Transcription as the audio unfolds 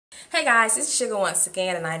Hey guys, it's Sugar once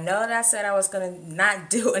again, and I know that I said I was going to not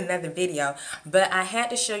do another video, but I had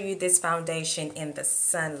to show you this foundation in the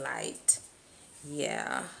sunlight.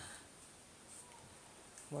 Yeah.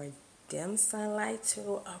 More dim sunlight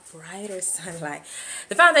to a brighter sunlight.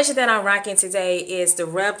 The foundation that I'm rocking today is the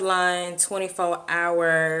Revlon 24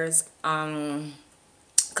 Hours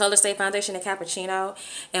Color Stay Foundation in Cappuccino.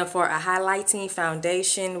 And for a highlighting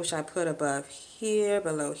foundation, which I put above here,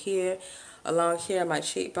 below here, along here, my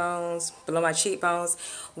cheekbones, below my cheekbones,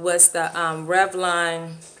 was the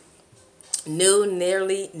Revlon New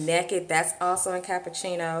Nearly Naked. That's also in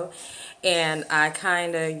Cappuccino. And I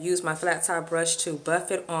kind of use my flat top brush to buff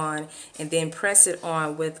it on and then press it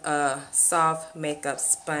on with a soft makeup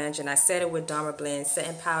sponge. And I set it with Dharma Blend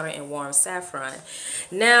setting powder and warm saffron.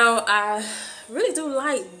 Now, I really do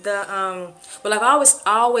like the, well, I've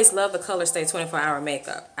always loved the Color Stay 24-hour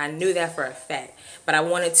makeup. I knew that for a fact. But I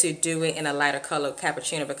wanted to do it in a lighter color,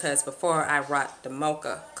 Cappuccino, because before I rocked the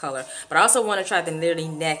mocha color. But I also want to try the Nearly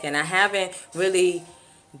Naked, and I haven't really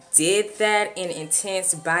did that in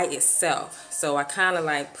intense by itself. So I kind of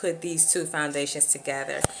like put these two foundations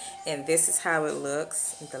together, and this is how it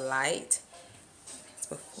looks in the light.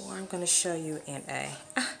 Before, I'm going to show you in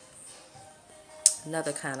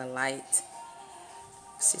another kind of light.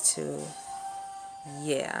 See too.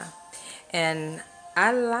 Yeah. And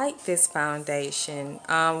I like this foundation.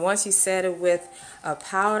 Once you set it with a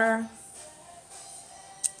powder,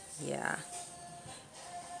 yeah,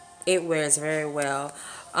 it wears very well.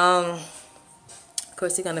 Of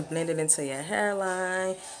course, you're gonna blend it into your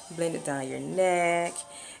hairline, blend it down your neck,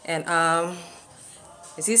 and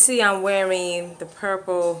as you see, I'm wearing the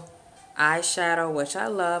purple eyeshadow, which I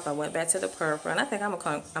love. I went back to the purple, and I think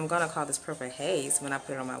I'm gonna call this Purple Haze when I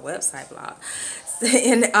put it on my website blog.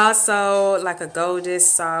 And also like a golden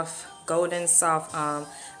soft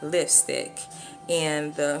lipstick,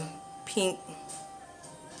 and the pink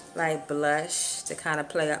like blush to kind of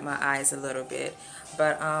play up my eyes a little bit.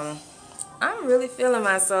 But I'm really feeling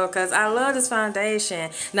myself because I love this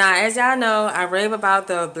foundation. Now, as y'all know, I rave about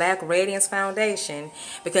the Black Radiance foundation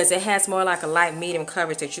because it has more like a light medium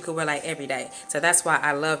coverage that you could wear like every day. So that's why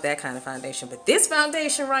I love that kind of foundation. But this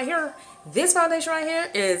foundation right here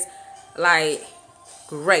is like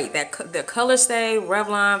great. The Color Stay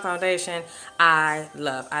Revlon foundation, I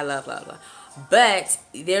love. But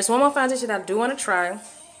there's one more foundation that I do want to try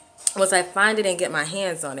once I find it and get my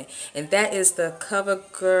hands on it, and that is the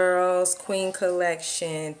CoverGirl's Queen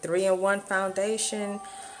Collection 3-in-1 foundation,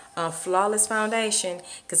 flawless foundation,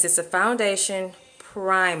 because it's a foundation,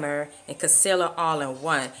 primer, and concealer all in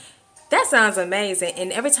one. That sounds amazing,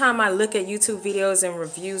 and every time I look at YouTube videos and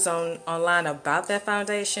reviews online about that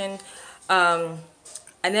foundation,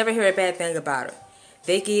 I never hear a bad thing about it.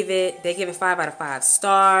 They give it 5 out of 5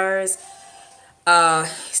 stars.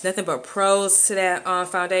 It's nothing but pros to that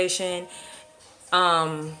foundation.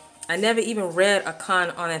 I never even read a con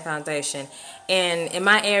on that foundation, and in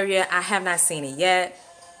my area I have not seen it yet.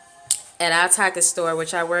 At our Target store,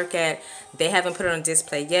 which I work at, they haven't put it on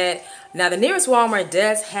display yet. Now the nearest Walmart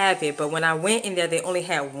does have it, but when I went in there, they only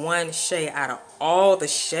had one shade out of all the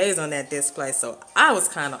shades on that display, so I was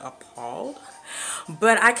kind of appalled.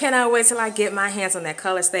 But I cannot wait till I get my hands on that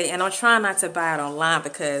Color Stay, and I'm trying not to buy it online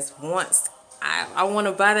because once I want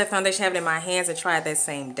to buy that foundation, have it in my hands, and try it that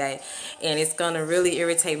same day. And it's going to really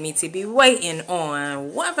irritate me to be waiting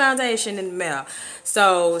on one foundation in the mail.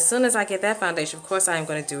 So as soon as I get that foundation, of course, I am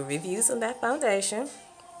going to do reviews on that foundation.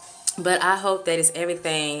 But I hope that it's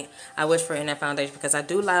everything I wish for in that foundation, because I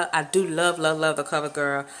do love the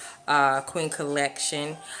CoverGirl Queen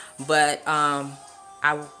Collection. But I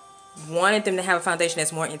wanted them to have a foundation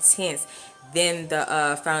that's more intense than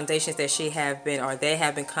the foundations that they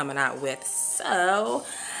have been coming out with. So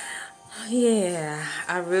yeah,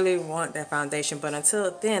 I really want that foundation, but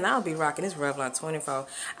until then, I'll be rocking this Revlon 24.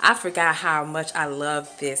 I forgot how much I love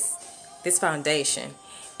this foundation,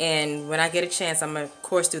 and when I get a chance, I'm gonna of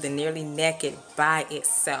course do the Nearly Naked by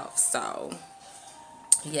itself. So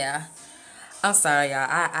yeah, I'm sorry, y'all.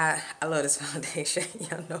 I love this foundation.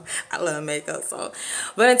 Y'all know I love makeup. So,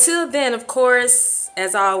 but until then, of course,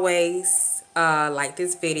 as always, like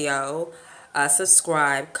this video,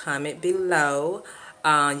 subscribe, comment below.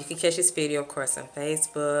 You can catch this video, of course, on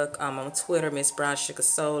Facebook, on Twitter, Miss Brown Sugar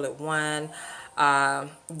Soul at 1,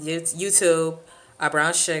 YouTube,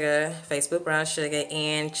 Brown Sugar, Facebook Brown Sugar,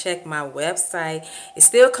 and check my website. It's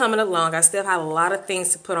still coming along. I still have a lot of things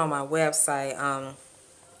to put on my website.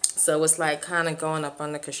 So it's like kind of going up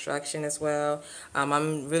under construction as well.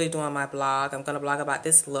 I'm really doing my blog. I'm going to blog about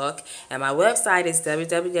this look. And my website is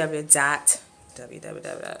www.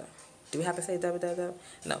 Do we have to say www?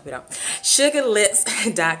 No, we don't.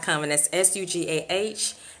 Sugarlips.com, and that's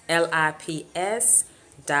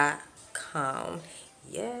SUGAHLIPS.com.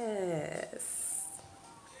 Yes.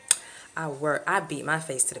 I beat my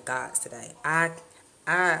face to the gods today. I'm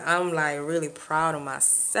like really proud of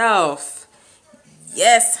myself.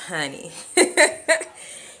 Yes, honey.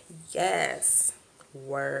 Yes.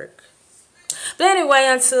 Work. But anyway,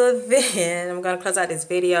 until then, I'm going to close out this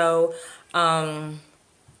video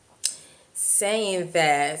saying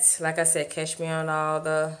that, like I said, catch me on all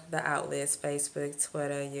the outlets, Facebook,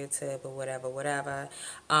 Twitter, YouTube, or whatever.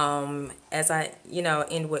 As I,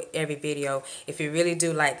 end with every video, if you really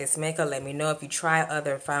do like this makeup, let me know. If you try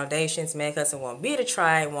other foundations, makeups, and want me to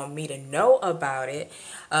try, want me to know about it,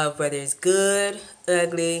 whether it's good,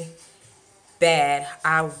 ugly, bad,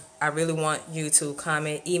 I really want you to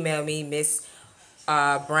comment, email me, Miss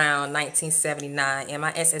Brown 1979,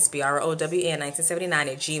 MISSBROWN 1979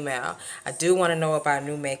 at Gmail. I do want to know about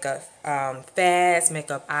new makeup fads,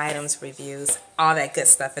 makeup items, reviews, all that good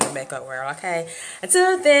stuff in the makeup world. Okay,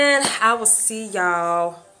 until then, I will see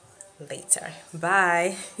y'all later.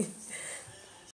 Bye.